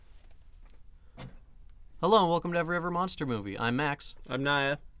Hello and welcome to Every Ever Monster Movie. I'm Max. I'm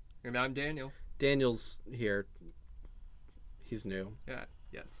Naya. And I'm Daniel. Daniel's here. He's new. Yeah,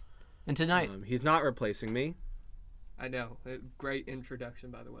 yes. And tonight, He's not replacing me. I know. Great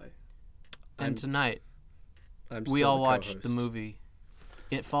introduction, by the way. I'm we still all the watched co-host. the movie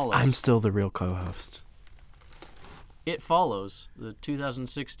It Follows. I'm still the real co-host. It Follows, the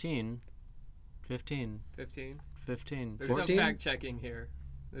 2016, 15. 15? 15. There's 14? no fact checking here.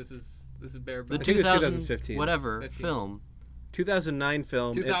 This is bare The bones. think it's 2000 2015. whatever 15. film. 2009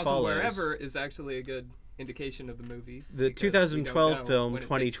 film. 2000 It Follows. wherever is actually a good indication of the movie. The because we don't 2012 know film, when it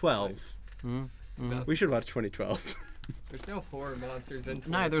takes 2012. place. Mm-hmm. We should watch 2012. There's no horror monsters in 2012.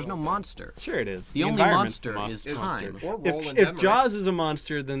 No, there's no monster. Sure it is. The only environment's monster the is It's time. Or If Roland if Emmerich. Jaws is a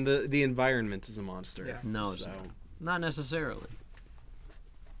monster, then the environment is a monster. Yeah. No, it's So, not. Not necessarily.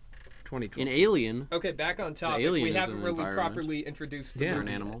 2012. In Alien, Okay, back on topic. alien We is haven't an really environment. properly introduced the Yeah. you're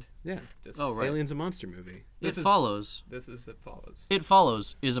movie an animal. Yeah. yet. Just- Oh, right. Alien's a monster movie. This It is- Follows. This is It Follows. It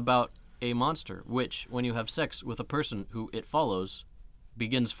Follows is about a monster which, when you have sex with a person who it follows,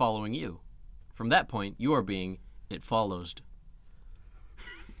 begins following you. From that point, you are being it follows.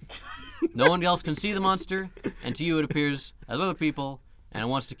 No one else can see the monster, and to you it appears as other people, and it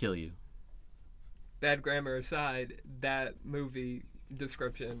wants to kill you. Bad grammar aside, that movie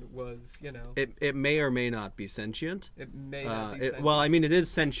description was, It may or may not be sentient. it may not be Well, I mean, it is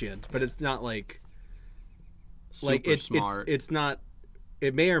sentient, but it's not like Super smart. It's not.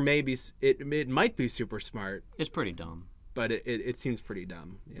 It may or may be. It might be super smart, It's pretty dumb. but it seems pretty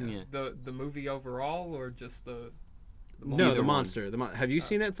dumb. Yeah. Yeah. the movie overall, or just the No, Either the one. monster. Have you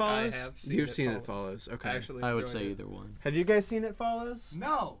seen It Follows? have seen You've It seen It Follows. Follows. Okay. I actually I would enjoyed say it. either one. Have you guys seen It Follows?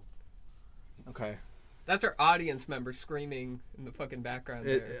 No. Okay. That's our audience member screaming in the fucking background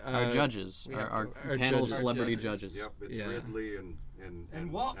there. Our judges, we our, have our to- our panel of judges. celebrity Our judges. Yep, it's Yeah. Ridley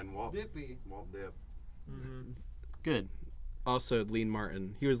and Walt Dippy. Walt Dipp. Mm-hmm. Good. Also, Lean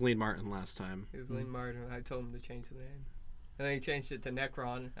Martin. He was Lean Martin last time. It was Lean Martin. I told him to change the name, and then he changed it to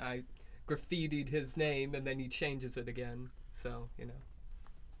Necron. I graffitied his name, and then he changes it again. So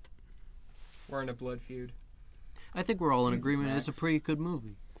we're in a blood feud. I think we're all in Jesus, agreement it's a Max. pretty good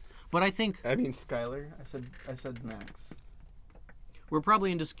movie. But I think I mean, Skylar. I said Max. we're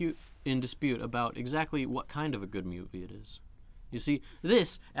probably in dispute about exactly what kind of a good movie it is. You see,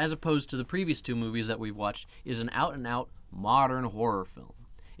 this, as opposed to the previous two movies that we've watched, is an out-and-out modern horror film.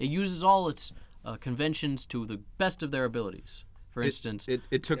 It uses all its conventions to the best of their abilities. For instance,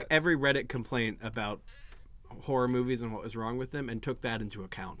 It took Yes. every Reddit complaint about horror movies and what was wrong with them and took that into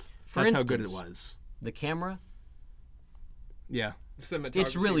account. For That's how good it instance, was. the camera, Yeah. Cinematography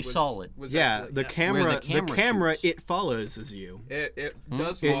it's really was- solid. was Yeah, actually- the yes. camera, Where the camera shoots. it follows as you. It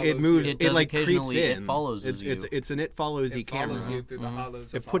does. It follows moves. you. It It, does like creeps occasionally, it in. follows it's, you. It's an it follows It camera. follows you through the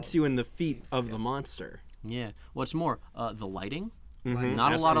hollows. It puts you in the feet of the monster. Yeah. What's more, the lighting, Mhm,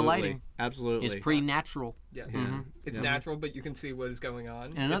 not a lot of absolutely. lighting. Absolutely. is pretty natural. Yes, Mhm. it's Yeah. natural, but you can see what is going on.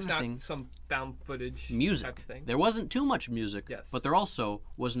 And another it's not thing- some found footage Music. type of thing. There wasn't too much music, Yes. but there also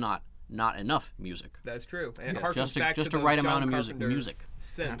was not enough music. That's true. And it Yes. harkens Just back a to the right John amount of music. Carpenter Music.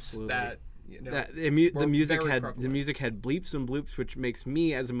 Sense Absolutely. that the were music very had prevalent. bleeps and bloops, which makes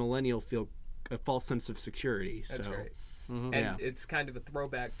me as a millennial feel a false sense of security. That's so right. Mhm. And Yeah. it's kind of a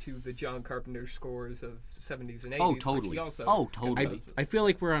throwback to the John Carpenter scores of 70s and 80s. Oh, which totally. he also Oh, totally. composes. I feel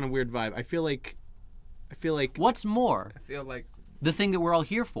like we're on a weird vibe. I feel like What's more, I feel like the thing that we're all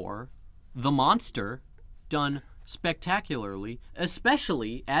here for, the monster, done spectacularly,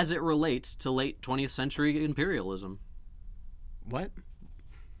 especially as it relates to late 20th century imperialism. what?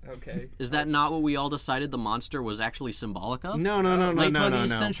 okay. Is that not what we all decided the monster was actually symbolic of? No, Late no, 20th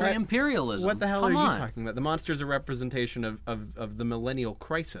no. century What? imperialism. What the hell Come are you on. talking about? The monster's a representation of the millennial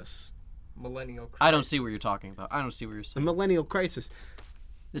crisis. Millennial. I don't see what you're talking about. I don't see what you're The saying. millennial crisis.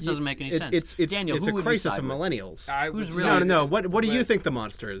 This doesn't make any It- sense. It's Daniel, it's who a would crisis you of side with? millennials. Who's No. What do you think the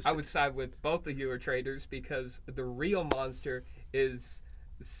monster is? I would side with both of you are traitors because the real monster is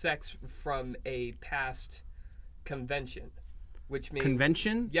sex from a past convention, which means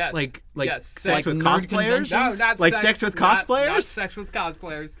Convention? Yes, Like yes, sex with nerd cosplayers? convention? No, not Like sex, sex with not cosplayers? sex with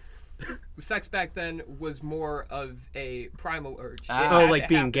cosplayers. Sex back then was more of a primal urge. It Ah. Oh, had like to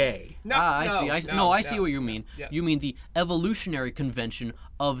being happen. gay. No, I see. I see what you mean. Yes. You mean the evolutionary convention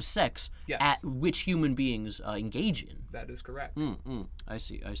of sex Yes. at which human beings engage in. That is correct. I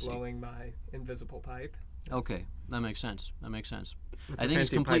see. Blowing my invisible pipe. Okay, that makes sense. I a think it's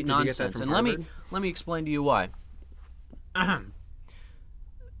fancy complete pipe. Did you get that nonsense. from And Harvard? let me explain to you why.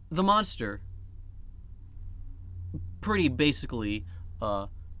 The monster, pretty basically, the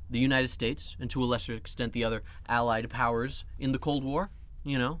United States, and to a lesser extent the other allied powers in the Cold War,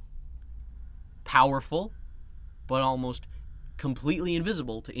 you know, powerful, but almost completely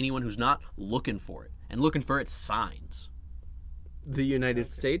invisible to anyone who's not looking for it and looking for its signs. The United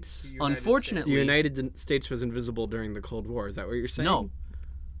States? The United Unfortunately, The United States was invisible during the Cold War. Is that what you're saying? no.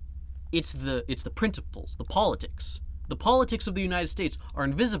 It's the principles, the politics. The politics of the United States are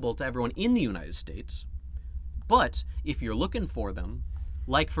invisible to everyone in the United States. But if you're looking for them,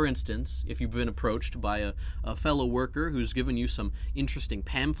 like for instance, if you've been approached by a fellow worker who's given you some interesting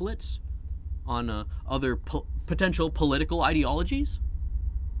pamphlets on other potential political ideologies,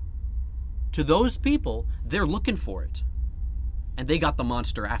 to those people, they're looking for it. And they got the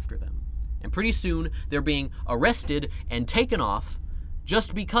monster after them. And pretty soon, they're being arrested and taken off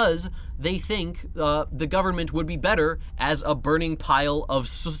just because they think the government would be better as a burning pile of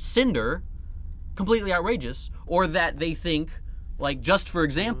cinder, completely outrageous, or that they think, like just for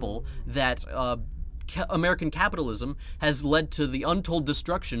example, that American capitalism has led to the untold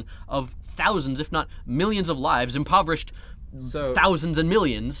destruction of thousands, if not millions of lives, impoverished thousands and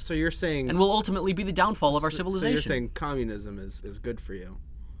millions, So you're saying... and will ultimately be the downfall of our civilization. So you're saying communism is good for you?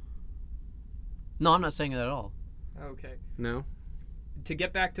 No, I'm not saying that at all. Okay. No? To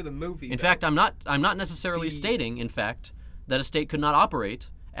get back to the movie. In fact, I'm not necessarily stating, in fact, that a state could not operate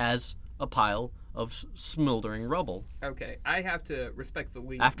as a pile of smoldering rubble. Okay, I have to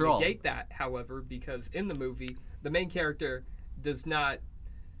respectfully After all. negate that, however, because in the movie, the main character does not.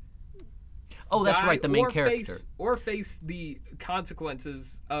 Oh, that's die right, the main or character. face the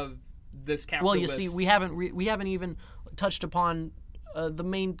consequences of this Well, capitalist. you see, we haven't even touched upon the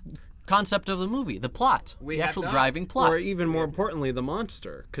main concept of the movie, the plot, We the have actual not. driving plot. Or even more importantly, the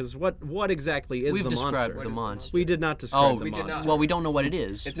monster. Because what exactly is We've the described monster? the What is the monster. We did not describe Oh, the We did monster. not. well, we don't know what it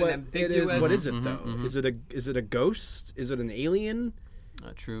is. It's What an ambiguous. what is it though? mhm. Is it a ghost? Is it an alien?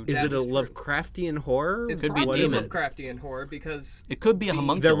 True. Is That it a is true. Lovecraftian horror? It's Could be a probably demon. Lovecraftian horror because It could be a the-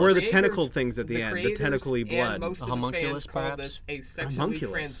 homunculus. There were the creators- tentacle things at the end, the creators tentacly and blood. most A of the homunculus, fans call perhaps? this a sexually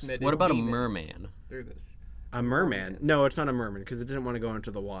Homunculus. transmitted. What about a demon merman? through this? A merman? No, it's not a merman because it didn't want to go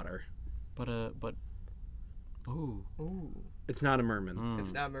into the water. But ooh. Ooh, It's not a merman. Mm.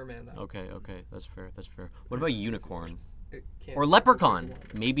 it's not a merman though. Okay, that's fair. What about a unicorn? It can't Or be leprechaun? one.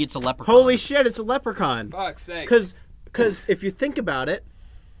 Maybe it's a leprechaun. Holy shit! It's a leprechaun. Fuck's sake. Because if you think about it,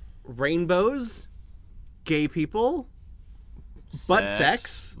 rainbows, gay people, butt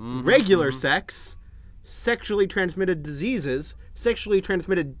sex, Mhm, regular sex, sexually transmitted diseases, sexually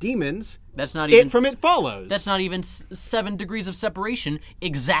transmitted demons. That's not even It from It Follows. That's not even 7 degrees of separation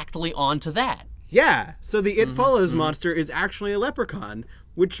exactly onto that. Yeah. So the It Mm-hmm, Follows monster is actually a leprechaun,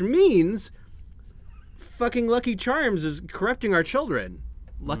 which means fucking Lucky Charms is corrupting our children.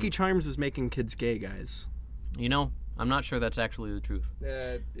 Lucky Mm. Charms is making kids gay, guys. You know, I'm not sure that's actually the truth.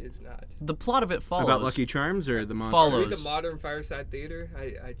 It's not. The plot of it follows. About Lucky Charms or the monster? Follows. Read the modern Fireside Theater.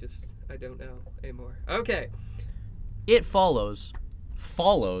 I don't know anymore. Okay. It follows,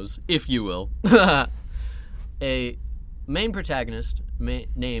 if you will, a main protagonist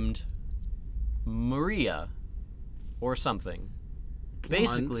named Maria or something.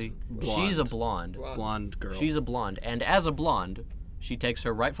 Basically, Blonde. she's a blonde. Blonde girl. She's a blonde, and as a blonde, she takes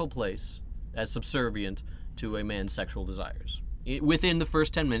her rightful place as subservient to a man's sexual desires. Within the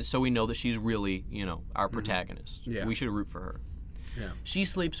first 10 minutes, so we know that she's really, our protagonist. Yeah. We should root for her. Yeah. She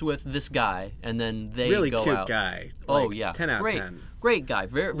sleeps with this guy, and then they really go cute out. guy. Oh Like, yeah, 10 out great, of 10. great guy,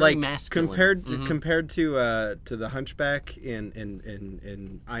 very Like masculine. compared to the Hunchback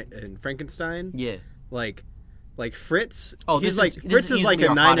in Frankenstein. Yeah. Like Fritz. Oh, he's this like is Fritz is like easily a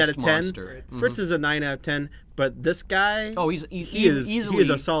our 9 out hottest of 10. monster. Fritz is a 9 out of 10, but this guy. Oh, he's he is easily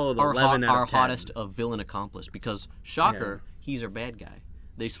a solid our 11 out our of 10. hottest of villain accomplice because shocker, he's our bad guy.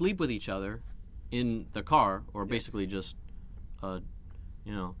 They sleep with each other in the car, or basically just,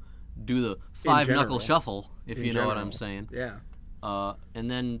 do the 5 knuckle general. shuffle, if In you know what general. I'm saying. Yeah. And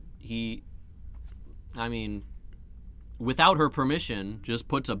then without her permission, just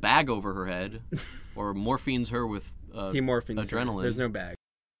puts a bag over her head, or morphines her with He morphines her. adrenaline. There's no bag.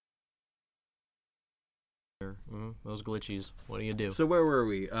 Those glitchies. What do you do? So where were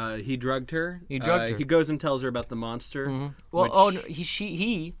we? He drugged her. He drugged her. He goes and tells her about the monster. Well, which- oh, no,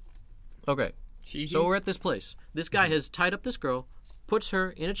 he. Okay. She. So we're at this place. This guy has tied up this girl, puts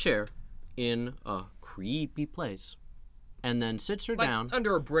her in a chair in a creepy place, and then sits her like down.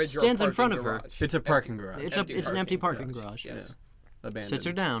 under a bridge. stands or a in front parking of her. garage. It's a parking garage. It's an empty parking garage. Yes. Abandoned. Sits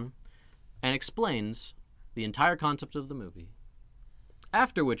her down, and explains the entire concept of the movie.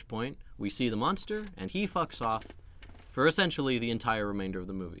 After which point, we see the monster, and he fucks off for essentially the entire remainder of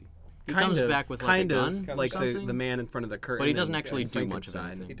the movie. He comes back with like a gun, or like something, the man in front of the curtain. but he doesn't in actually do much of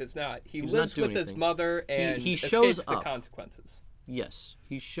Frankenstein. anything. He does not. He does lives not do with his anything. mother and he shows escapes the up. consequences. Yes,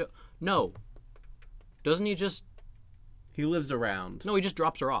 no. Doesn't he just... He lives around. No, he just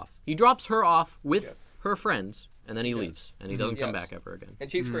drops her off. He drops her off with Yes. her friends, and then he leaves. And he doesn't come Yes. back ever again.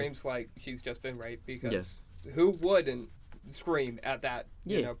 And she screams like she's just been raped because Yes. who wouldn't scream at that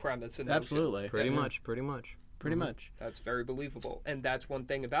Yeah. premise and notion? Absolutely. Pretty Yes. much, pretty much. Pretty much. That's very believable. And that's one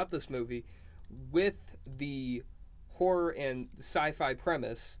thing about this movie. With the horror and sci-fi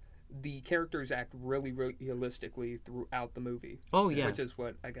premise, the characters act really realistically throughout the movie. Oh, yeah. Which is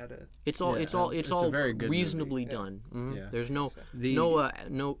what I gotta... It's all Yeah, it's all it's it's a all very good reasonably movie. done. Mhm. Yeah. There's no The-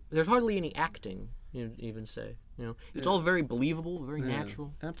 no there's hardly any acting, you even say. It's all very believable, very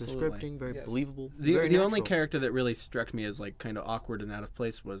natural. absolutely. The scripting very Yes. believable. The very only natural. character that really struck me as like kind of awkward and out of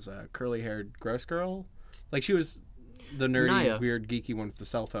place was curly-haired gross girl. Like she was the nerdy, Naya. weird, geeky one with the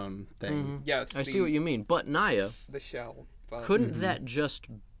cell phone thing. Yes, I see what you mean, but Naya, The shell. But couldn't that just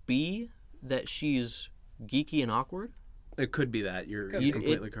be that she's geeky and awkward? It could be that. You're Could be.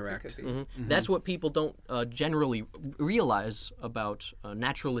 completely It correct. could be. That's what people don't generally realize about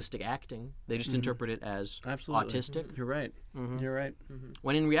naturalistic acting. They just interpret it as Absolutely. autistic, You're right. You're right.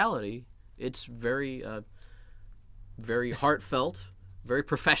 when in reality, it's very, very heartfelt, very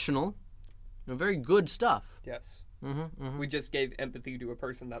professional, very good stuff. Yes. We just gave empathy to a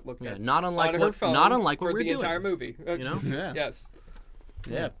person that looked Yeah, at not unlike on her what phone not unlike what for we're the doing. entire movie. You know? Yeah. Yes.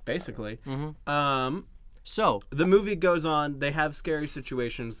 Yeah, basically. Mm-hmm. So The movie goes on. They have scary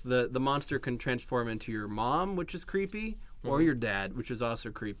situations. The monster can transform into your mom, which is creepy, or your dad, which is also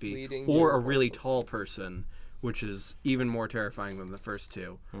creepy, Leading or to a really werewolves. tall person, which is even more terrifying than the first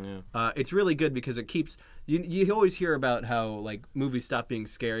two. Yeah. It's really good because it keeps. You always hear about how like movies stop being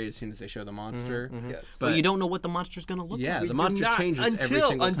scary as soon as they show the monster. Yes. but you don't know what the monster's going to look Yeah, like. We the do monster not- changes until, every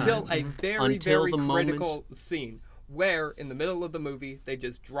single until time. a very, Until very the moment- critical scene where, in the middle of the movie, they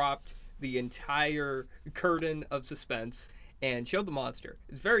just dropped the entire curtain of suspense and showed the monster.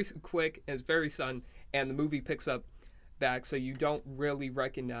 It's very quick, and it's very sudden, and the movie picks up back, so you don't really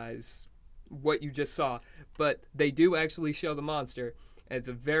recognize what you just saw. But they do actually show the monster as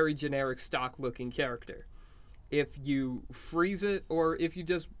a very generic, stock-looking character. If you freeze it, or if you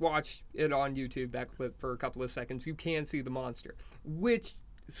just watch it on YouTube, that clip for a couple of seconds, you can see the monster, which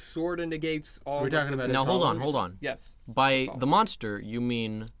sort of negates all. We're of talking the about his Now hold on, colors? hold on. Yes, By the monster, you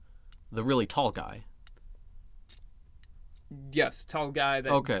mean the really tall guy. yes, tall guy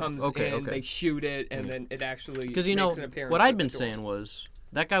that Okay, comes okay, in, okay. they shoot it, and then it actually Because makes an appearance what at I'd the been door. saying was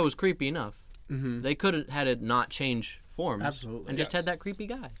that guy was creepy enough. They could have had it not change forms, Absolutely. and just had that creepy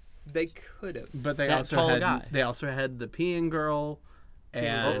guy. They could have. But they That also tall had guy. they also had the peeing girl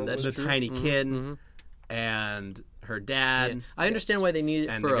and that's the true. tiny kid and her dad. I understand why they need it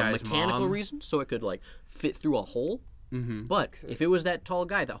And for the a guy's mechanical mom. reason, so it could like fit through a hole. But if it was that tall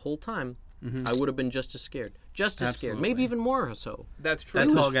guy that whole time, I would have been just as scared, just as scared, maybe Absolutely. even more so. That's true. That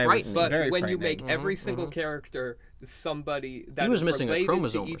He was tall guy was frightening. But very when you frightening. make every single character somebody that was is missing a related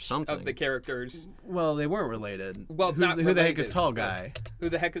chromosome to or each something. of the characters, Well, they weren't related. Well, not who the heck is related, tall but- guy? who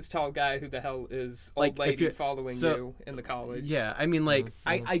the heck is tall guy? Who the hell is Like, old if lady you're- following so- you in the college? Yeah, I mean, like,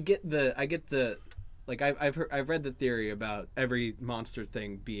 I get the, like, I've read the theory about every monster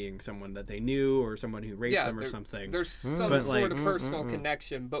thing being someone that they knew or someone who raped them or there- something. There's some But, sort like- of personal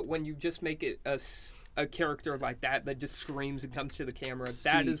connection, but when you just make it a character like that just screams and comes to the camera,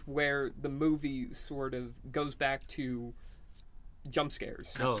 that See- is where the movie sort of goes back to jump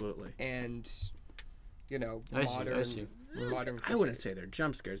scares Oh. Absolutely. and I see, I modern see. modern. I wouldn't cliches. say they're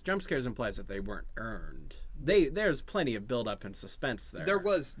jump scares. Jump scares implies that they weren't earned. There's plenty of build up and suspense there. There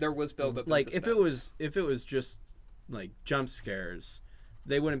was build up. like if it was just like jump scares,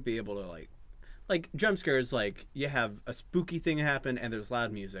 they wouldn't be able to like jump scares. Like you have a spooky thing happen and there's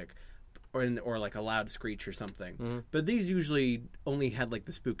loud music, or like a loud screech or something. But these usually only had like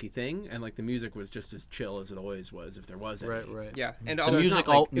the spooky thing, and like the music was just as chill as it always was if there was any. Right. yeah, and The also it's music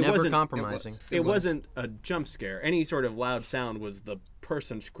not like- it never wasn't- compromising. It wasn't a jump scare. Any sort of loud sound was the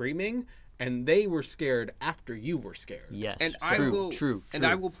person screaming, and they were scared after you were scared. Yes. And true.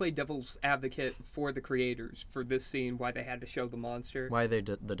 I will play devil's advocate for the creators for this scene, why they had to show the monster. Why are they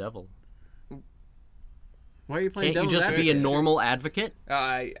the devil? Why are you playing Can't you devil's just be a advocate? normal advocate?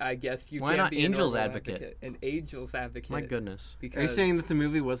 I guess you Why can not be angel's a normal advocate? An angel's advocate. My goodness. Because Are you saying that the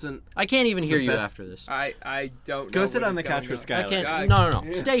movie wasn't? I can't even hear you best- after this. I don't Go know sit what on is the couch going with on. I Skylar. can't.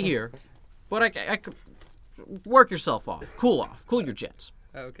 No. Stay here. But I could work yourself off. Cool your jets.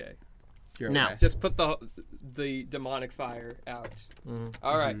 Okay. You're Now. okay. Just put the demonic fire out.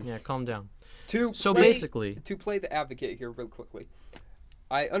 All right. Yeah, calm down. To So play- basically- to play the advocate here real quickly,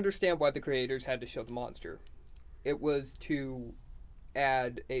 I understand why the creators had to show the monster. It was to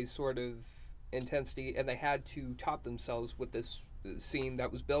add a sort of intensity, and they had to top themselves with this scene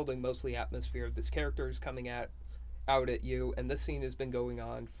that was building mostly atmosphere. This character is coming out at you, and this scene has been going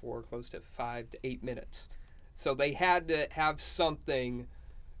on for close to 5 to 8 minutes. So they had to have something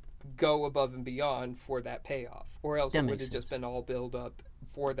go above and beyond for that payoff, or else it would have just been all build up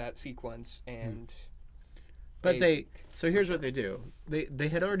for that sequence. And But so here's what they do. They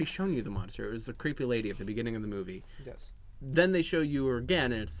had already shown you the monster. It was the creepy lady at the beginning of the movie. yes, Then they show you her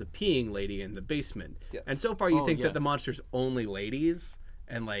again, and it's the peeing lady in the basement. Yes. And so far, you think yeah. that the monster's only ladies,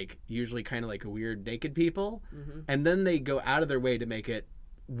 and like usually kind of like a weird naked people. Mm-hmm. And then they go out of their way to make it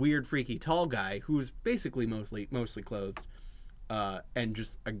weird, freaky, tall guy who's basically mostly clothed, and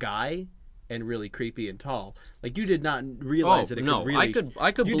just a guy and really creepy and tall. Like you did not realize that it no, could really.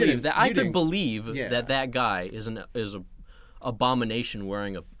 I could you believe didn't- that. I you could didn't- believe yeah. that guy is a abomination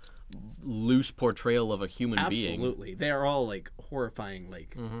wearing a loose portrayal of a human being. Absolutely, they are all like horrifying.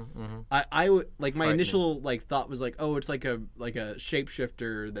 Like Mm-hmm. I would like my Frightening. initial like thought was like, oh, it's like a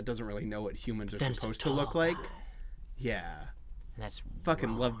shapeshifter that doesn't really know what humans are Then it's a supposed to look tall like. guy. Yeah, That's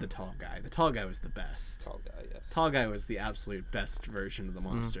fucking loved the tall guy. The tall guy was the best. tall guy. Yes, Tall guy was the absolute best version of the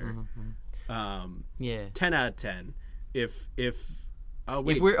monster. yeah. 10 out of 10. If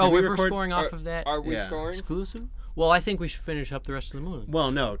wait, If we're did we if we're record- scoring off of that Are we Yeah. scoring? exclusive, well, I think we should finish up the rest of the movie.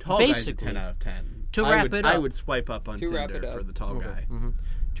 Well, no, tall guy's a Basically, 10 out of 10. to I wrap would, it I up- would swipe up on To wrap Tinder it up. for the tall guy.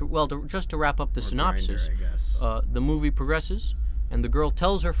 Just to wrap up the Or synopsis, Grindr, I guess. the movie progresses, and the girl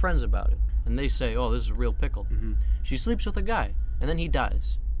tells her friends about it, and they say, "Oh, this is a real pickle." Mm-hmm. She sleeps with a guy, and then he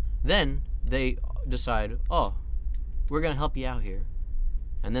dies. Then they decide, "Oh, we're gonna help you out here,"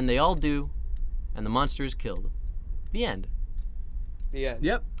 and then they all do, and the monster is killed. The end. The end.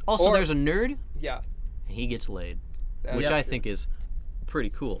 Yep. Also, Or- there's a nerd, Yeah. and he gets laid, That's which Yep. I true. think is pretty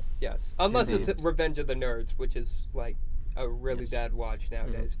cool. Yes. Unless Indeed. it's Revenge of the Nerds, which is like a really bad watch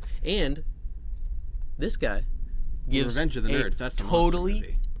nowadays. And this guy gives Revenge of the a Nerds, that's the monster totally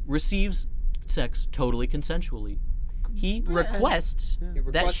movie. receives sex totally consensually. He requests He that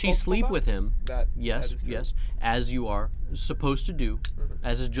requests she multiple sleep with times. him. That Yes, that is true. yes, as you are supposed to do,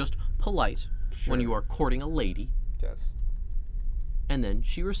 as is just polite when Sure. you are courting a lady, Yes. and then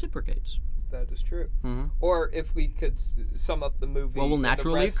she reciprocates. That is true. Mhm. Or if we could sum up the movie, What will in the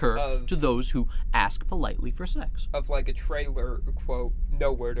naturally rest occur of, to those who ask politely for sex. of like a trailer quote: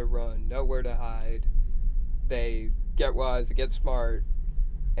 "Nowhere to run, nowhere to hide." They get wise, they get smart,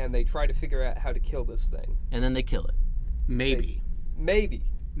 and they try to figure out how to kill this thing. And then they kill it. Maybe. Maybe.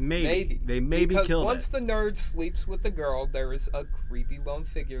 They maybe because killed once it. the nerd sleeps with the girl, there is a creepy lone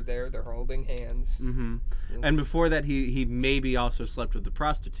figure there. They're holding hands. Mm-hmm. And before that, he maybe also slept with the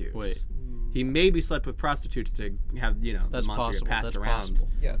prostitutes. Wait. He maybe slept with prostitutes to have the That's monster possible. get passed That's around possible.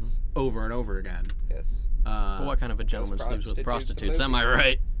 Yes. over and over again. Yes. But what kind of a gentleman sleeps with prostitutes, prostitutes? the Am I movie.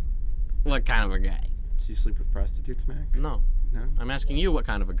 right? What kind of a guy? Do you sleep with prostitutes, Mac? No. No. I'm asking you what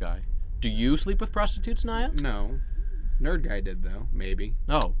kind of a guy. Do you sleep with prostitutes, Naya? No. Nerd guy did though. Maybe.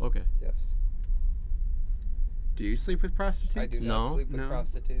 Oh, okay. Yes. Do you sleep with prostitutes? I do not No. sleep with No.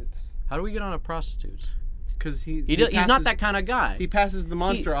 prostitutes. How do we get on a prostitutes? Because He's not passes- that kind of guy. He passes the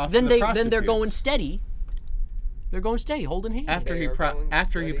monster off. Then to the then they're going prostitutes. steady. They're going steady, holding hands. after They he are going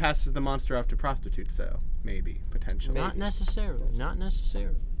after he steady. passes the monster off to prostitutes. So maybe potentially. Not necessarily. Not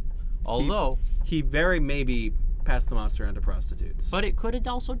necessarily. Although, He very maybe passed the monster on to prostitutes. but it could have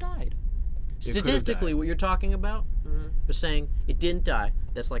also died. could have Statistically, died. what you're talking about is saying it didn't die.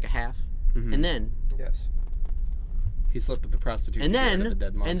 That's like a half. Mhm. And then Yes. he slept with the prostitute. and to get rid of the dead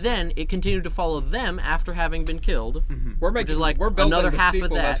then monster. and then it continued to follow them after having been killed, We're which making is like we're building another the half of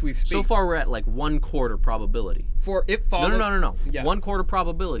sequel that. as we speak. So far, we're at like 1/4 probability. For it No, follows. no. Yeah. 1/4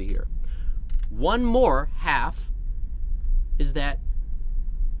 probability here. One more half is that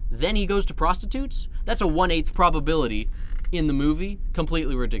then he goes to prostitutes. That's a 1/8 probability in the movie.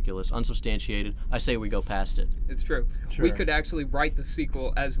 Completely ridiculous, unsubstantiated. I say we go past it. It's true. Sure. We could actually write the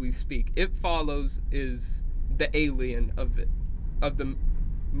sequel as we speak. It Follows is the alien of the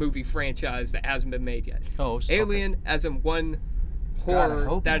movie franchise that hasn't been made yet. Oh, okay. Alien as in one I horror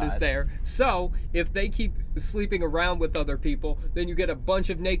hope that is not. there. So if they keep sleeping around with other people, then you get a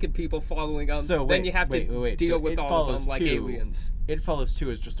bunch of naked people following them. So then wait, you have to wait. deal So with It all of Follows them like 2 aliens. It Follows 2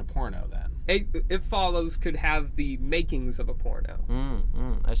 is just a porno then. It Follows could have the makings of a porno.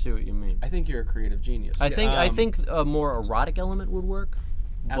 I see what you mean. I think you're a creative genius. I think a more erotic element would work,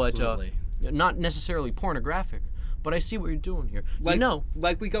 Absolutely. but not necessarily pornographic. But I see what you're doing here. Like, you know,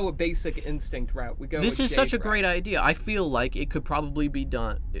 like we go a Basic Instinct route. We go. this a is such a Jade great route. idea. I feel like it could probably be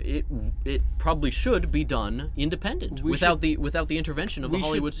done. It probably should be done independent without the intervention of the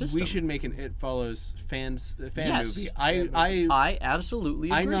Hollywood system. We should make an It Follows fan Yes. movie. I absolutely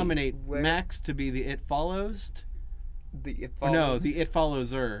agree. I nominate Where- Max to be the It Follows, It Or follows. no, the It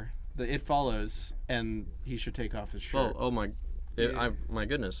Follows her. The It Follows, and he should take off his shirt. My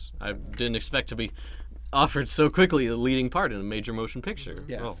goodness! I didn't expect to be offered so quickly the leading part in a major motion picture.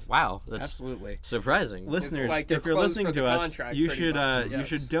 Yes. Oh, wow, that's Absolutely. surprising. Listeners, like they're if you're closed listening for the to us, contract, you pretty should much. you Yes.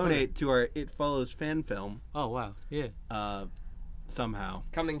 should donate to our It Follows fan film Oh wow, yeah. somehow.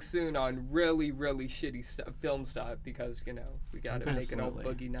 Coming soon on really, really shitty film stuff because, we got to make an old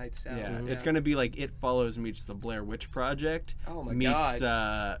Absolutely. Boogie Nights down. Yeah, it's going to be like It Follows meets the Blair Witch Project. Oh my meets,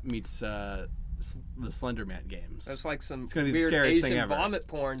 God. Meets the Slender Man games. It's like some It's gonna be the weird scariest Asian thing ever. vomit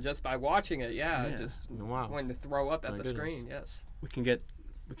porn just by watching it. Yeah, Yeah. just Wow. wanting to throw up at My the goodness. screen. Yes. We can get.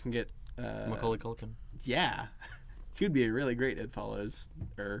 Macaulay Culkin. Yeah, he'd be a really great It Follows.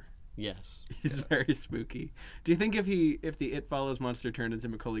 Yes. He's very spooky. Do you think if the It Follows monster turned into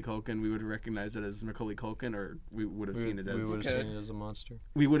Macaulay Culkin, we would recognize it as Macaulay Culkin, or we would have seen it as We would have Okay. seen it as a monster.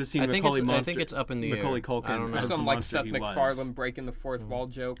 we would have seen I think Macaulay it's. monster? I think it's up in the Macaulay air. Culkin I don't know. as the Some like monster Seth he was. MacFarlane breaking the fourth wall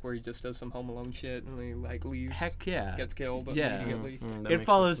joke where he just does some Home Alone shit and he like leaves, Heck yeah. gets killed Yeah. immediately. That It makes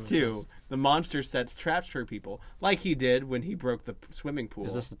Follows sense. too. The monster sets traps for people, like he did when he broke the swimming pool.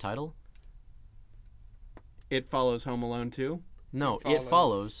 Is this the title? It Follows Home Alone 2? No, It It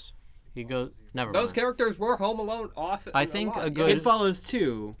Follows. He goes. Never Those mind. characters were Home Alone off. I think lot, a yeah. good- It Follows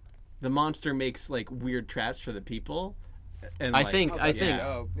 2. The monster makes like weird traps for the people. And, I like, think. I yeah. think.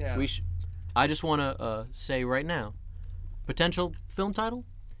 Oh, yeah. We I just want to say right now, potential film title: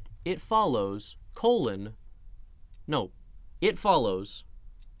 It Follows : No, It Follows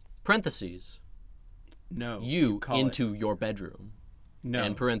 (parentheses) no, you call into your bedroom no.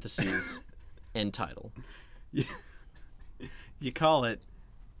 and parentheses end title. You call it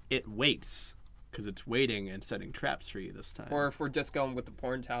It Waits because it's waiting and setting traps for you this time. Or if we're just going with the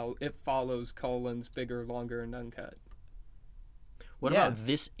porn title, It Follows : bigger, longer, and uncut. What Yeah. about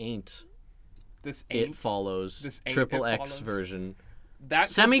This Ain't This ain't. It Follows This Ain't triple It X Follows? version That could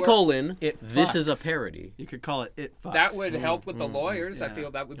semicolon It This is a fucks. parody. You could call it It Fucks. work. That would help with the lawyers. I yeah. feel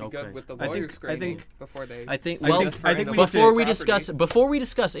that would be Okay. good with the I lawyers think- I screening think- before they. I think. I Well, think- I think we need before to- we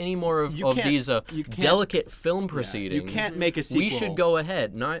discuss any more of, You of can't- these you can't- delicate film You proceedings, can't make a sequel. we should go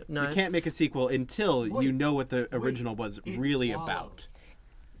ahead. Not You can't make a sequel until you know what the original was really about.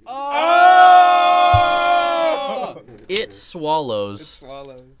 Oh! It Swallows.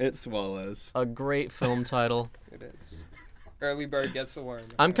 Swallows. It Swallows. A great film title. It is. Early bird gets the worm.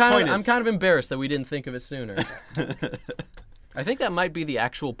 I'm Point kind is- of embarrassed that we didn't think of it sooner. I think that might be the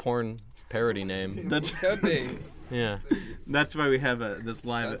actual porn parody name. that's, Could be. Yeah. that's why we have this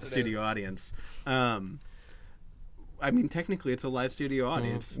live Sensitive. studio audience. I mean, technically, it's a live studio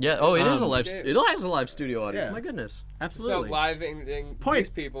audience. Yeah. Oh, it is a live. okay. It has a live studio audience. Yeah. My goodness. It's Absolutely. not living Point. these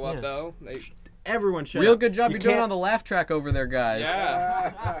people up Yeah. though. They, Everyone shut Real up. good job You you're doing can't- on the laugh track over there, guys.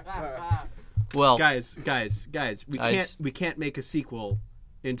 yeah. Well, Guys, I'd- we can't make a sequel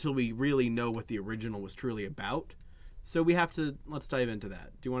until we really know what the original was truly about. So we have to let's dive into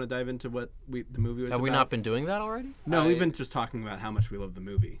that. Do you want to dive into what the movie was have about? we not been doing that already? No, we've been just talking about how much we love the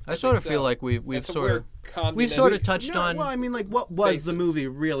movie. I sort of think feel so. like we've It's a sort of weird communist- we've sort of touched No, on. well, I mean, like, what was the Basics. movie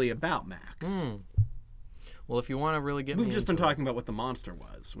really about, Max? Well, if you want to really get We've me just been into it. talking about what the monster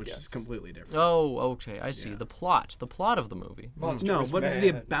was, which is Yes. completely different. Oh, okay, I see. Yeah. The plot of the movie. No, what is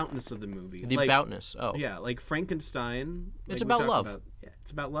the aboutness of the movie? The like, aboutness. Oh, Yeah, like Frankenstein. It's like we about talked love. Yeah,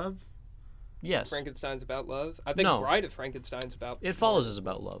 it's about love. yes. Frankenstein's about love. I think No. Bride of Frankenstein's about. It Follows is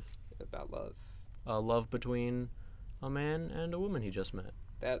about love. About love. Love between a man and a woman he just met.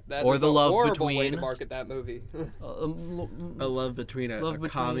 That Or is the a love horrible way to between- market that movie. A love between a Love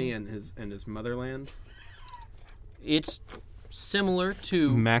commie between- and his motherland. It's similar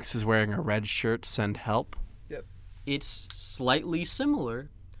to. Max is wearing a red shirt. Send help. Yep. It's slightly similar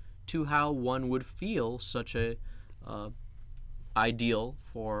to how one would feel such a ideal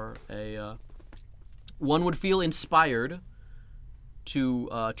for a. One would feel inspired to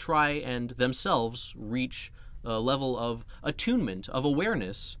try and themselves reach a level of attunement, of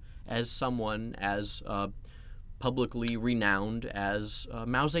awareness, as someone as publicly renowned as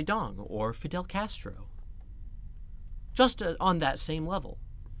Mao Zedong or Fidel Castro. Just on that same level.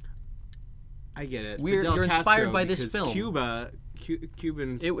 I get it. We're- Fidel you're inspired Castro, by this because film.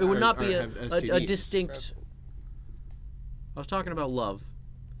 Cubans. It would not be have a STDs. distinct. I was talking about love.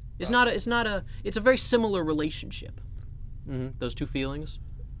 It's not a. It's a very similar relationship. Those two feelings,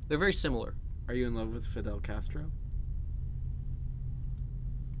 they're very similar. Are you in love with Fidel Castro?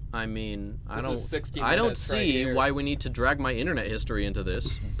 I mean, I This don't. is 60 I don't minutes right see here. why we need to drag my internet history into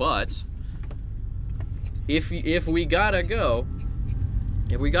this. But if we gotta go,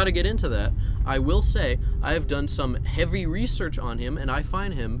 if we gotta get into that, I will say I have done some heavy research on him, and I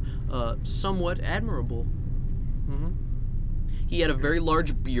find him somewhat admirable. He had a very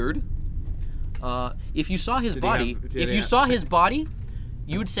large beard. If you saw his body,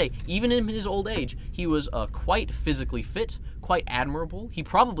 you would say, even in his old age, he was quite physically fit, quite admirable. He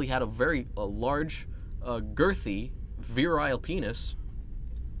probably had a very large, girthy, virile penis.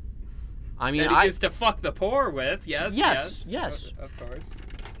 I mean, And he used to fuck the poor with, yes. Of course.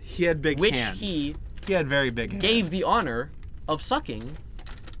 He had big which hands. he had very big hands. gave the honor of sucking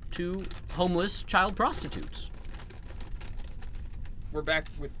to homeless child prostitutes. We're back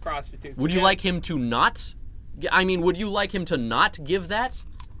with prostitutes. Would you again. like him to not? I mean, would you like him to not give that?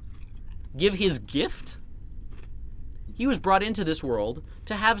 Give his gift? He was brought into this world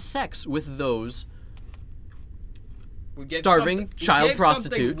to have sex with those We gave starving something- we child gave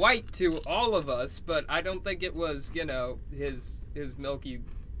prostitutes. something white to all of us, but I don't think it was, his milky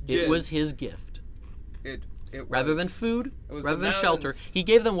jizz. It was his gift. It Rather was. than food, It was rather the than shelter, mountains. he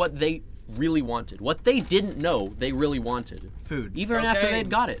gave them what they really wanted. What they didn't know they really wanted. food. Even after Cocaine. they'd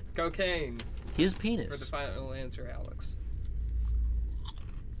got it. Cocaine His for the penis. final answer, Alex.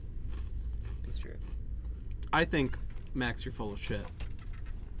 That's true. I think, Max, you're full of shit.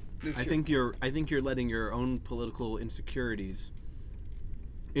 That's I true. think you're letting your own political insecurities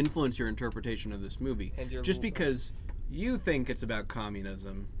influence your interpretation of this movie. And your Just rule because you think it's about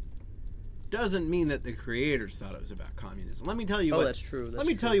communism doesn't mean that the creators thought it was about communism. Let me tell you Oh, what that's true. let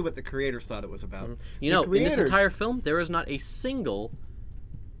me tell you what the creators thought it was about. You The know, in this creators- entire film, there is not a single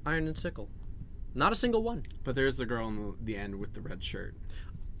iron and sickle. Not a single one. But there's the girl in the end with the red shirt.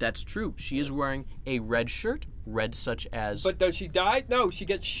 That's true. She is wearing a red shirt, red such as... But does she die? No, she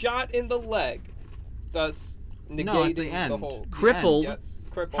gets shot in the leg, thus negating No, at the end. whole. Crippled. Yes,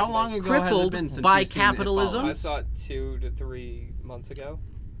 crippled. How long ago has it Crippled been since by you've seen It Follows? capitalism? I saw it 2 to 3 months ago.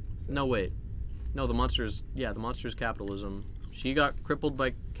 No, wait. No, the monster's capitalism. She got crippled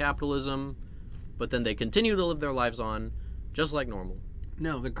by capitalism, but then they continue to live their lives on just like normal.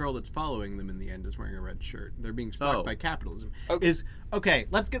 No, the girl that's following them in the end is wearing a red shirt. They're being stalked Oh. by capitalism. Okay. Okay,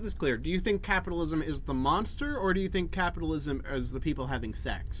 let's get this clear. Do you think capitalism is the monster, or do you think capitalism is the people having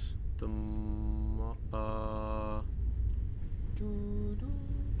sex?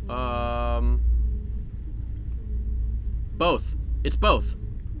 Both. It's both.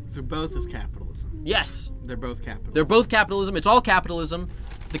 So both is capitalism. Yes. They're both capitalism. They're both capitalism. It's all capitalism.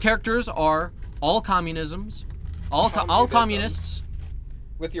 The characters are all communisms, all Communism. communists,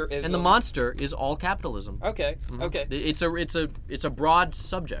 With your isms. and the monster is all capitalism. Okay, okay. It's a broad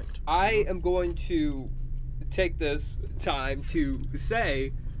subject. I am going to take this time to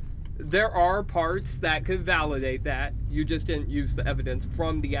say there are parts that could validate that. You just didn't use the evidence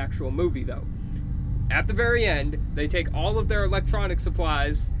from the actual movie, though. At the very end, they take all of their electronic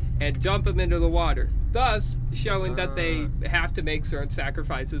supplies and dump them into the water, thus showing that they have to make certain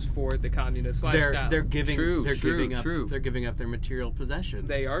sacrifices for the communist lifestyle. They're giving True, they're true, giving up true. they're giving up their material possessions.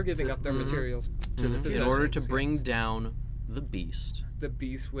 They are giving up their materials to the In future. order to Possessions, bring yes. down the beast. the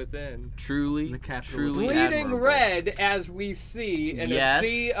beast within. Truly, The capitalism. truly Bleeding admirable. red, as we see in Yes. a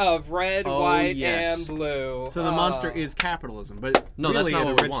sea of red, Oh, white, yes. and blue. So the monster is capitalism, but No, that's really not it what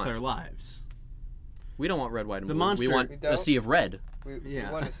we enriched want. their lives. We don't want red, white, and The blue. monster- We want We a don't? sea of red. We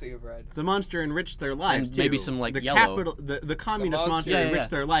Yeah. want a sea of red. The monster enriched their lives And maybe too. some, like, the yellow. The communist monster- monster Yeah, yeah, enriched yeah.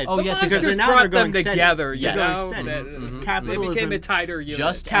 their lives. Oh, yes, because exactly. they're now brought they're going them steady. together. Yes. You know? Steady. That- Mhm. Capitalism- They became a tighter unit.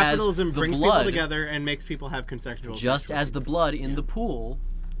 Just Capitalism as the brings blood, people together and makes people have consensual sex just with as the people. blood in the pool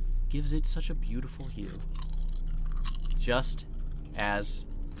gives it such a beautiful hue. Just as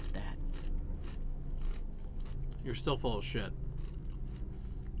that. You're still full of shit.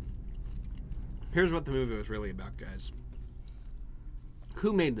 Here's what the movie was really about, guys.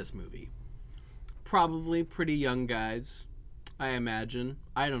 Who made this movie? Probably pretty young guys, I imagine.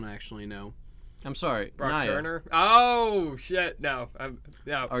 I don't actually know. I'm sorry, Brock Naya. Turner. Oh shit! No,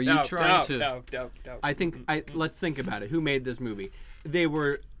 no. Are you no, trying no, to- No. I think let's think about it. Who made this movie? They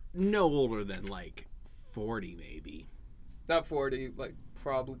were no older than like 40 maybe. Not 40, like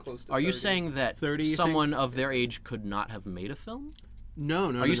probably close to. Are you 30. saying that 30, you someone of their age could not have made a film?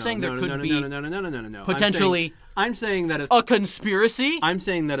 No. Are you saying there could be no. potentially I'm saying that a a conspiracy? I'm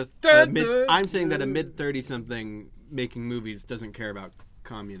saying that Dun, mid, dun, I'm saying that a dun. mid 30 something making movies doesn't care about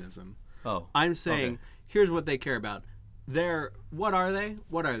communism. Oh, I'm saying okay. here's what they care about. What are they?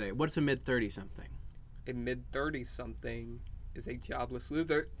 What's a mid 30 something? A mid 30 something is a jobless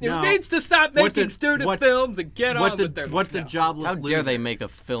loser No. who needs to stop What's making a- student what's- films and get on What's a with their what's a life. jobless How loser? dare they make a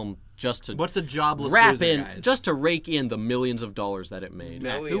film just to What's a jobless wrap loser, in, guys? just to rake in the millions of dollars that it made?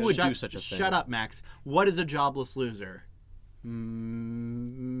 Max, Who would shut, do such a thing? Shut up, Max. What is a jobless loser?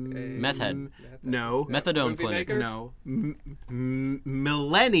 Meth head. No. Methadone Movie clinic. maker? No.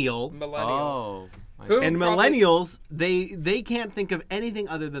 Millennial. Millennial. Oh, Who And probably- millennials, they can't think of anything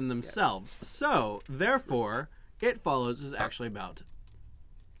other than themselves. So, therefore, It Follows is actually about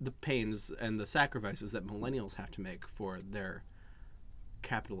the pains and the sacrifices that millennials have to make for their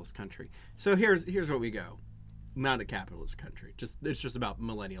capitalist country. So here's where we go. Not a capitalist country. It's just about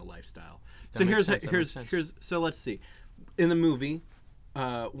millennial lifestyle. So makes sense, that makes here's sense. so let's see. In the movie,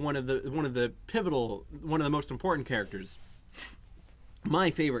 one of the most important characters, my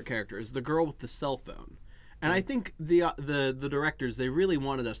favorite character, is the girl with the cell phone. And I think the directors, they really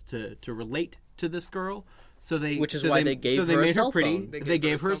wanted us to relate to this girl. So they Which is so why they they gave so they her a made cell her pretty. phone. They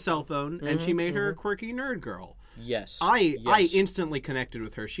gave her a cell phone, and she made her a quirky nerd girl. Yes. I Yes. instantly connected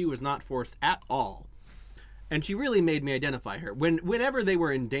with her. She was not forced at all, and she really made me identify her. Whenever they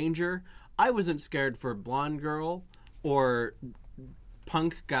were in danger, I wasn't scared for blonde girl or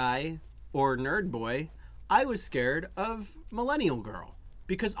punk guy or nerd boy. I was scared of millennial girl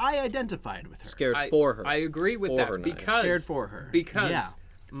because I identified with her. Scared for her. I agree with For that her, Naya. because Scared for her. Because Yeah.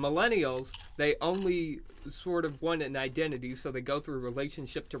 millennials, they only sort of want an identity, so they go through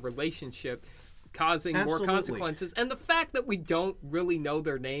relationship to relationship, causing more Absolutely. consequences. And the fact that we don't really know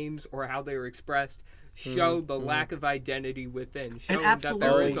their names or how they were expressed show the lack of identity within, showing And absolutely,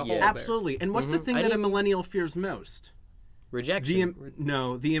 that there is a hole there. absolutely. And what's the thing I that a didn't- millennial fears most? Rejection.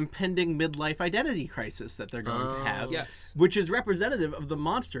 The impending midlife identity crisis that they're going to have, Yes. which is representative of the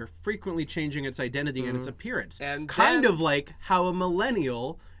monster frequently changing its identity and its appearance, And kind then- of like how a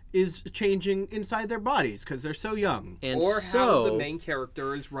millennial is changing inside their bodies because they're so young and Or so, how the main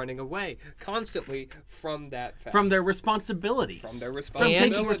character is running away constantly from that fact. from their responsibilities, From their from responsibility.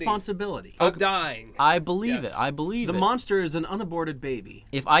 taking responsibility. of dying. I believe Yes. it. I believe The it. monster is an unaborted baby.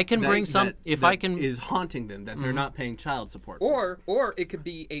 If I can bring some, that- if that I can, is haunting them that they're not paying child support. for. Or it could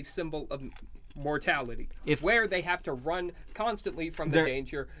be a symbol of mortality, If- where they have to run constantly from the Their-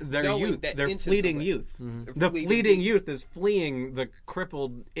 danger, their knowing youth, that their inches fleeting away- youth. Their The fleeting fleeting youth is fleeing the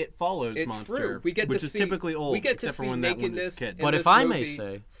crippled It Follows It's monster, true. We get which to is see, typically old, we get except to for see when that one is nakedness kid. in But this if I may movie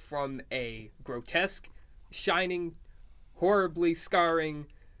say- from a grotesque, shining, horribly scarring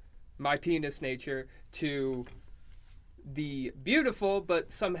my penis nature to the beautiful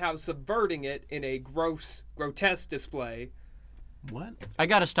but somehow subverting it in a grotesque display. What? I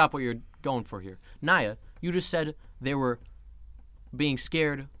got to stop what you're going for here. Naya, you just said they were being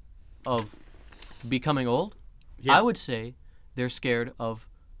scared of becoming old. Yeah. I would say they're scared of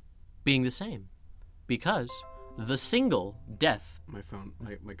being the same, because the single death, My phone,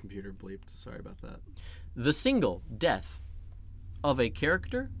 my computer bleeped. Sorry about that. the single death of a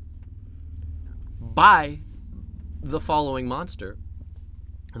character by the following monster,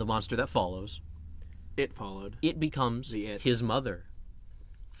 the monster that follows, It Followed. it becomes The It. his mother,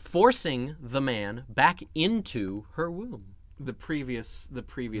 forcing the man back into her womb. The previous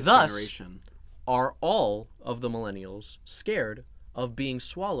Thus- generation. Are all of the millennials scared of being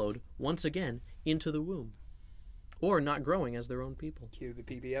swallowed once again into the womb, or not growing as their own people? Cue the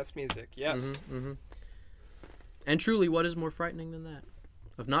PBS music. Yes. And truly, what is more frightening than that?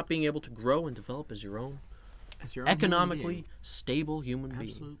 Of not being able to grow and develop as your own As your own human economically being. stable human being.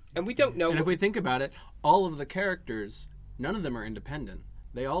 Absolutely. And we don't know. And if we think about it, all of the characters, none of them are independent.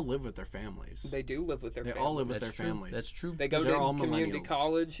 They all live with their families. they do live with their They families. all live with That's their true. families. That's true. They go They're to all community millennials.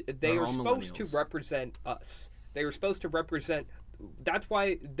 college. They They're are all supposed to millennials. represent us. They are supposed to represent. That's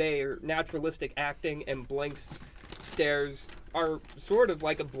why their naturalistic acting and blank stares are sort of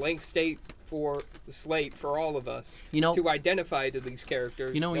like a blank slate for all of us. You know- to identify to these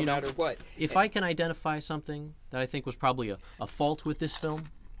characters, no matter what. If I can identify something that I think was probably a fault with this film,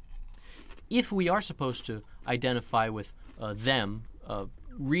 if we are supposed to identify with them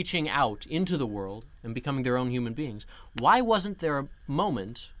reaching out into the world and becoming their own human beings, why wasn't there a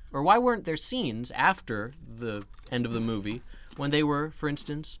moment, or why weren't there scenes after the end of the movie when they were, for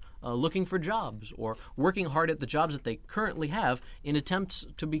instance, looking for jobs or working hard at the jobs that they currently have in attempts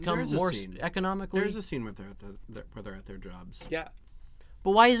to become There's a more scene. economically? There's a scene where they're at their jobs. Yeah,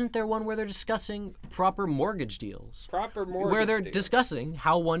 But why isn't there one where they're discussing proper mortgage deals? proper mortgage Where they're deal. discussing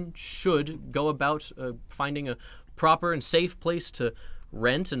how one should go about finding a proper and safe place to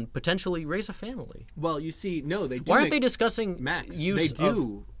rent and potentially raise a family. Well, you see, no, they do. Why aren't make- they discussing Max? use They of...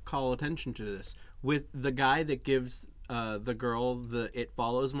 do call attention to this with the guy that gives the girl the It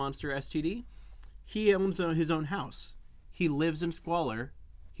Follows monster STD. He owns his own house. He lives in squalor.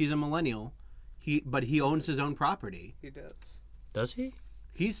 He's a millennial. But he owns his own property. He does. Does he?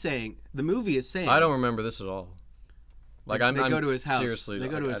 He's saying the movie is saying. I don't remember this at all. Like they I'm go to his house. Seriously, they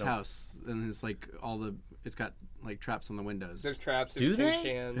go like, to I his don't- house, and it's like it's got like traps on the windows. There's traps. Do There's tin they?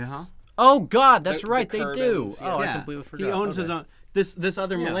 cans. Uh-huh. Oh God, that's The right, they do. curtains, yeah. Oh, I Yeah. completely forgot. He owns his Okay. own. This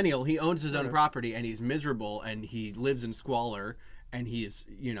other Yeah. millennial, he owns his own property and he's miserable and he lives in squalor and he's,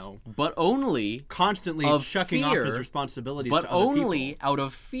 But only constantly of shucking off fear, his responsibilities but to other only people. out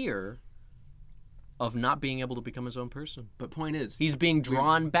of fear of not being able to become his own person. But point is, He's being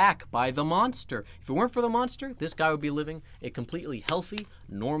drawn back by the monster. If it weren't for the monster, this guy would be living a completely healthy,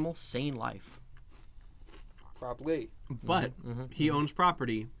 normal, sane life. Probably. but he owns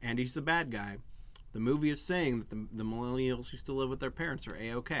property and he's the bad guy. The movie is saying that the millennials who still live with their parents are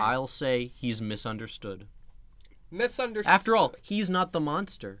A-okay. I'll say he's misunderstood. Misunderstood. After all, he's not the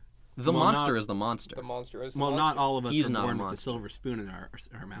monster. The Well, monster not- is the monster. the monster is the Well, monster. not all of us He's were not a born with a monster. silver spoon in our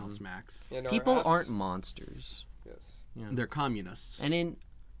mouths, Max. In our People ass. aren't monsters. Yes. They're communists. And in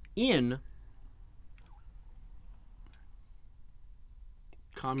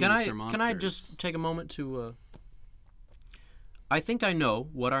Communists are monsters. can I just take a moment to I think I know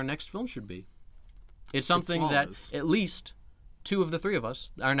what our next film should be. It's something that follows. at least two of the three of us,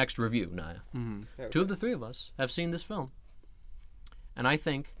 our next review, Naya, Okay. two of the three of us have seen this film. And I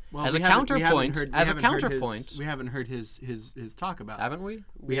think, Well, as we a haven't- we haven't counterpoint, heard- we as a haven't heard his- counterpoint, we haven't heard his talk about it. haven't we?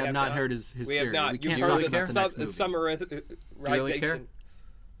 We have not heard his We theory. have not. We You've can't heard talk really about the the next movie. really care? summarization.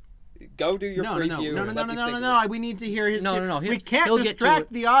 Go do your No, preview. no. and let me think of it. No. We need to hear his. No, theory. no. We can't he'll get to distract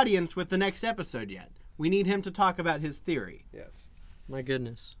it. the audience with the next episode yet. We need him to talk about his theory. Yes. My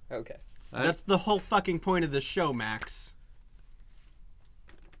goodness. Okay. That's the whole fucking point of the show, Max.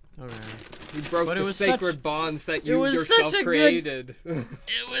 All right. You broke But it the was sacred such- bonds that it you was yourself such a good- created.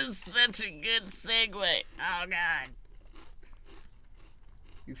 It was such a good segue. Oh God.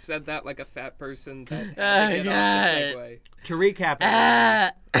 You said that like a fat person that Oh, had to get off the God. segue. To recap,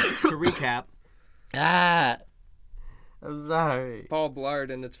 Ah. to recap, I'm sorry. Paul Blart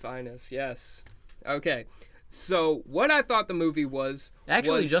in its finest, yes. Okay. So what I thought the movie was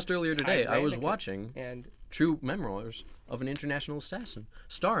Actually, was just earlier today, I was tyrannical. watching And True Memoirs of an International Assassin,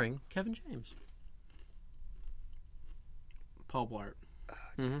 starring Kevin James. Paul Blart.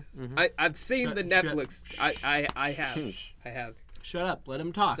 I've seen Shut- the Netflix. I have. I have. Shut up. Let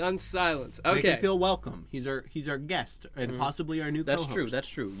him talk. Done silence. Make Okay. him feel welcome. He's our guest and possibly our new That's co-host. true. That's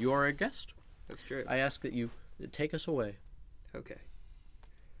true. You are a guest. That's true. I ask that you take us away. Okay.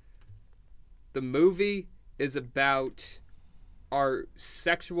 The movie is about our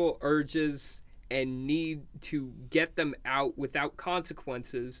sexual urges and need to get them out without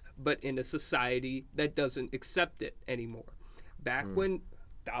consequences, but in a society that doesn't accept it anymore. Back when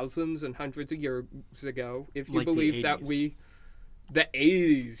thousands and hundreds of years ago, if you Like the believe that 80s. the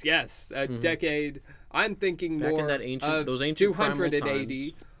 80s, yes, that decade, I'm thinking Back in more that ancient- of those ancient primal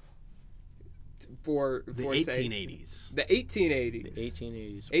 280 times. for The say, 1880s. the 1880s.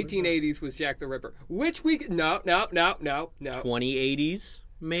 1880s. 1880s was Jack the Ripper, which we no 2080s,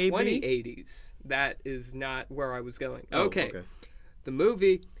 maybe. 2080s. That is not where I was going. Oh, Okay. The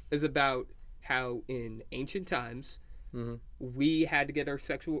movie is about how in ancient times we had to get our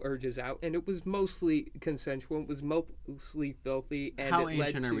sexual urges out, and it was mostly consensual. It was mostly filthy, and How it led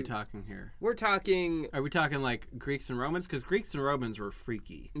ancient to. are we talking here? We're talking. Are we talking like Greeks and Romans? Because Greeks and Romans were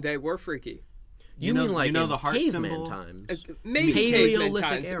freaky. They were freaky. You know- mean like you know in the heart caveman symbol? times? Maybe Paleolithic caveman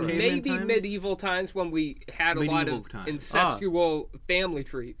times, era. maybe Caveman times? medieval times when we had a lot Medieval of times. incestual family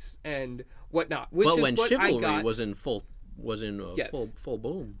trees and whatnot. Which Well, is when what I chivalry got. was in Yes. full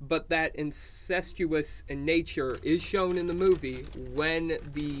boom. But that incestuous nature is shown in the movie when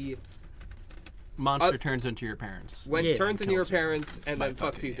the Monster turns into your parents. Yeah. turns into your kills you parents and by then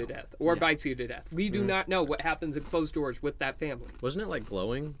fucks fucking you to you. death or Yeah. bites you to death. We do not know what happens in closed doors with that family. Wasn't it like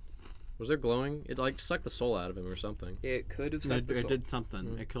glowing? Was there glowing? It like sucked the soul out of him or something. It could have It, sucked the it soul. did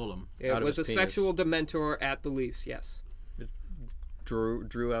something. It killed him. It out of was a his penis. sexual dementor at the least. Yes.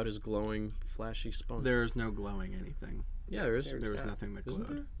 Drew out his glowing, flashy spunk. There is no glowing anything. Yeah, there is. There was not. nothing that Isn't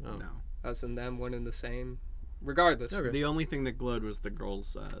glowed. there? Oh. No. Us and them, one and the same. Regardless. Okay. The only thing that glowed was the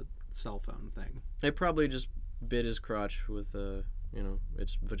girl's cell phone thing. It probably just bit his crotch with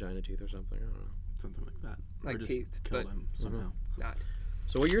its vagina teeth or something. I don't know. Something like that. Like or just teeth, killed but- him somehow. Not.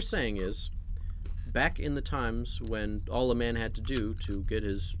 So what you're saying is, back in the times when all a man had to do to get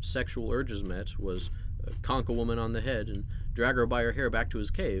his sexual urges met was conk a woman on the head and drag her by her hair back to his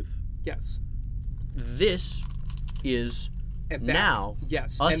cave, Yes. this is And back- now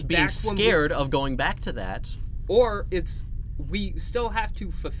Yes. us and being back when we- scared of going back to that. or it's we still have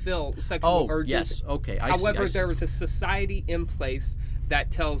to fulfill sexual Oh, urges. yes. Okay. I see, However, I see. there is a society in place that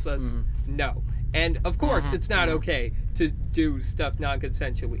tells us no. And of course, it's not okay to do stuff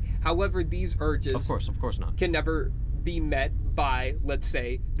non-consensually. However, these urges Of course not. can never be met by, let's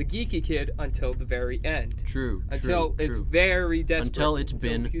say, the geeky kid until the very end. True. Until it's true. very desperate. Until it's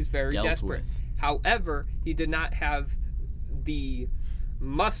been he's very dealt desperate. with. However, he did not have the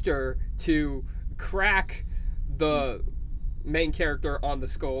muster to crack the main character on the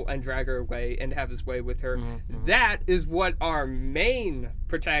skull and drag her away and have his way with her. That is what our main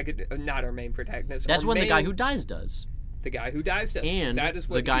protagonist, not our main protagonist. That's what the guy main- who dies does. the guy who dies does. And that is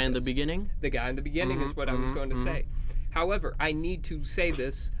what the guy he in the does. beginning. The guy in the beginning is what I was going to say. However, I need to say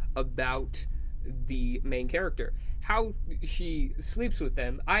this about the main character. How she sleeps with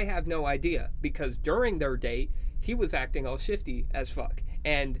them, I have no idea, because during their date, he was acting all shifty as fuck.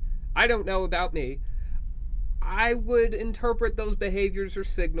 And I don't know about me. I would interpret those behaviors or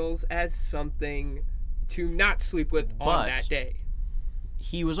signals as something to not sleep with on But- that day.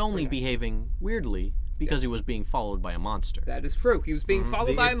 He was only behaving weirdly because he was being followed by a monster. That is true. He was being followed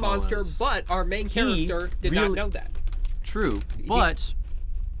The by a it monster, follows. but our main He character did not really- know that. True, but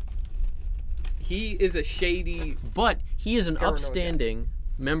He is a shady. he is an Paranoid guy. upstanding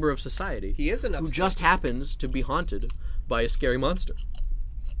member of society He is an who upstanding. just happens to be haunted by a scary monster.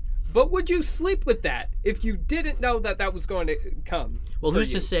 But would you sleep with that if you didn't know that that was going to come? Well, for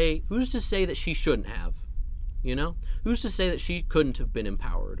who's you? to say? Who's to say that she shouldn't have? You know, who's to say that she couldn't have been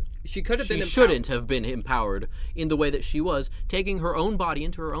empowered? She could have She been. shouldn't have been empowered in the way that she was, taking her own body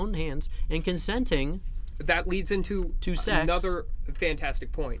into her own hands and consenting, That leads into To sex. another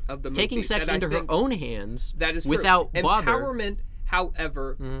fantastic point of the movie. taking sex that I into her think own hands That is true. without bother. Empowerment,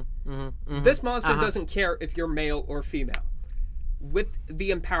 however, this monster doesn't care if you're male or female. With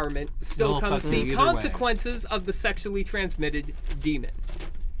the empowerment, still No comes fucking the either way. consequences of the sexually transmitted demon.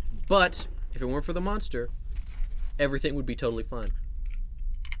 But if it weren't for the monster, everything would be totally fine.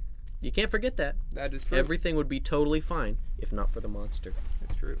 You can't forget that. That is true. Everything would be totally fine if not for the monster.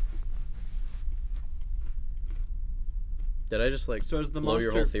 That's true. Did I just So is the blow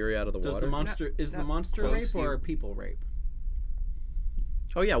your whole monster- theory out of the Does water? the monster is the no, monster close rape to or you. people rape?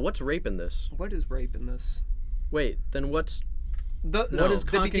 Oh yeah, what's rape in this? What is rape in this? Wait, then what's What is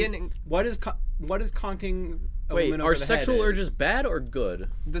the conking? beginning? What is conking a wait? woman Are over the head sexual is? urges bad or good?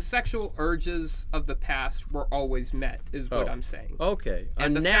 The sexual urges of the past were always met, is what Oh. I'm saying. Okay,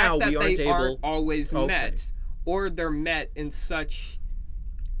 And the now fact that we aren't they able. aren't always Okay. met, or they're met in such,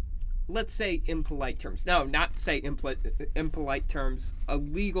 let's say, impolite terms. No, not say impolite terms,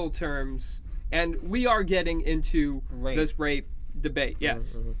 illegal terms. And we are getting into Rape. this rape debate.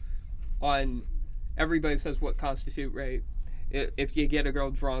 Yes, on everybody says what constitute rape. If you get a girl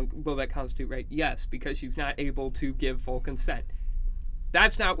drunk, will that constitute rape? Yes, because she's not able to give full consent.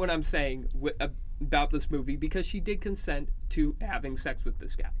 That's not what I'm saying about this movie, because she did consent to having sex with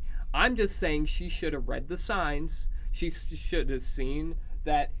this guy. I'm just saying she should have read the signs. She should have seen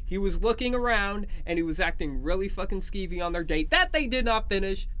that he was looking around and he was acting really fucking skeevy on their date. That they did not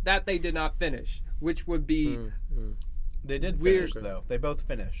finish. Which would be They did Weird. finish though. They both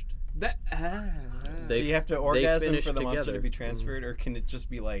finished. that. They Do you have to they orgasm finished for the monster together. to be transferred, or can it just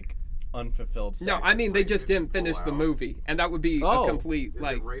be like unfulfilled sex? No, I mean they Rape just if you didn't finish pull the out. movie, and that would be Oh. a complete Is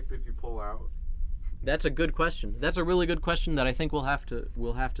like. it rape if you pull out? That's a good question. That's a really good question that I think we'll have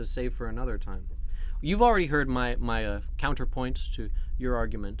to save for another time. You've already heard my counterpoints to your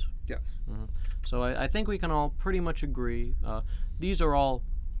argument, Yes. so I think we can all pretty much agree. These are all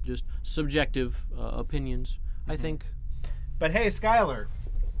just subjective opinions. I think. But hey, Skylar,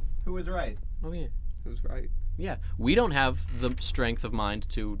 who was right? Oh yeah. It was right. Yeah, we don't have the strength of mind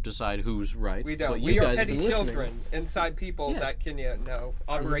to decide who's right. We don't. But We you are guys have petty been listening. children inside people Yeah. that can, operate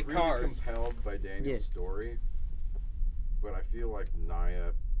I was really cars. compelled by Daniel's Yeah. story, but I feel like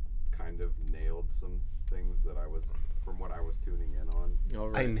Naya kind of nailed some things that I was, from what I was tuning in on. All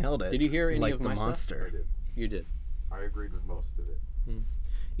I right. nailed it. Did you hear any like of the my I monster? did. You did. I agreed with most of it.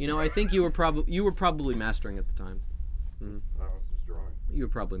 You know, I think you were probably mastering at the time. I was just drawing. You were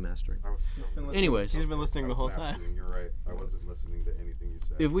probably mastering. I was. Anyways, He's been listening I the was whole time. mastering, You're right. I wasn't listening to anything you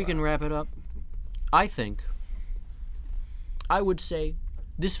said. if we can Wow. wrap it up, I think I would say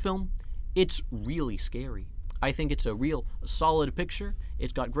this film, it's really scary. I think it's a real solid picture.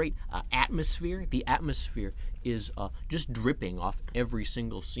 It's got great atmosphere. The atmosphere is just dripping off every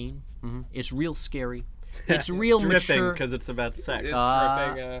single scene. It's real scary. It's real Dripping mature. because it's about sex. It's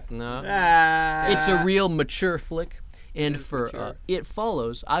dripping. No. Ah. It's a real mature flick. And is for mature. It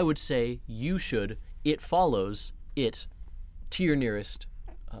Follows, I would say you should It Follows it to your nearest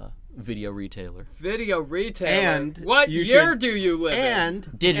video retailer. Video retailer. And what you year should- do you live in?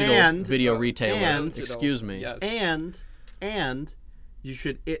 and Digital and, video retailer. and- Excuse me. Yes. and you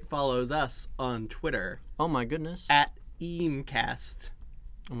should It Follows Us on Twitter Oh my goodness. at Eamcast.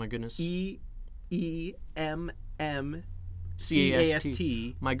 Oh my goodness.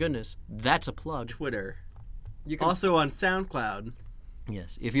 EEMMCAST My goodness. That's a plug. Twitter. You can Also on SoundCloud.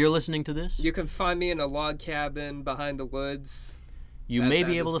 Yes. If you're listening to this, You can find me in a log cabin behind the woods. you that- may that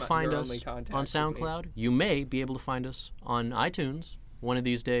be is able to my- find your us only contact on with me. SoundCloud. You may be able to find us on iTunes one of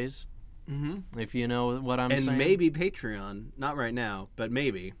these days, Mm-hmm. if you know what I'm And saying. maybe Patreon. Not right now, but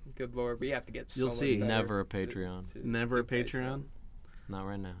maybe. Good Lord, we have to get. You'll so see. much better Never a to- Patreon. to Never a do Patreon? Not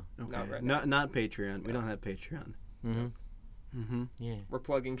right now. Okay. Not right Not Patreon. We don't have Patreon. Mm-hmm. Mm-hmm. Yeah. We're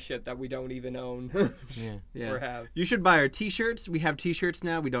plugging shit that we don't even own Yeah. Yeah. or have. You should buy our T-shirts. We have T-shirts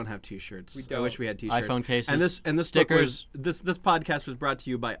now. We don't have T-shirts. We I don't. wish we had T-shirts. iPhone cases. And this book stickers. this podcast was brought to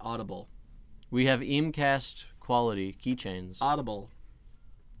you by Audible. We have Eamcast quality keychains. Audible.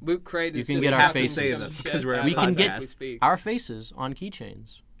 Luke Crate You is can just get our have to faces. say some them, shit 'cause we're at a We can us get as we speak. our faces on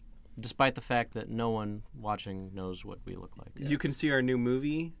keychains, despite the fact that no one watching knows what we look like. You can see our new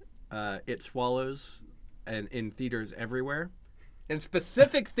movie, It Swallows, and in theaters everywhere. in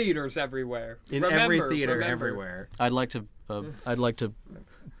specific theaters everywhere. In every Remember, theater remember. everywhere. I'd like to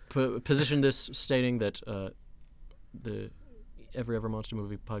position this stating that the Every Ever Monster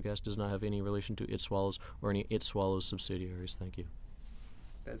Movie podcast does not have any relation to It Swallows or any It Swallows subsidiaries. Thank you.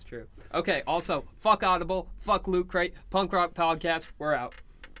 That's true. Okay, also, fuck Audible, fuck Loot Crate, Punk Rock Podcast, we're out.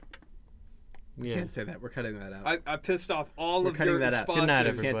 Yeah. Can't say that. We're cutting that out. I pissed off all We're of cutting your that out. sponsors. Good night, Can't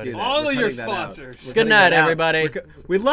everybody. do that. All We're of your cutting that out. sponsors. We're Good cutting night, that out. everybody. We love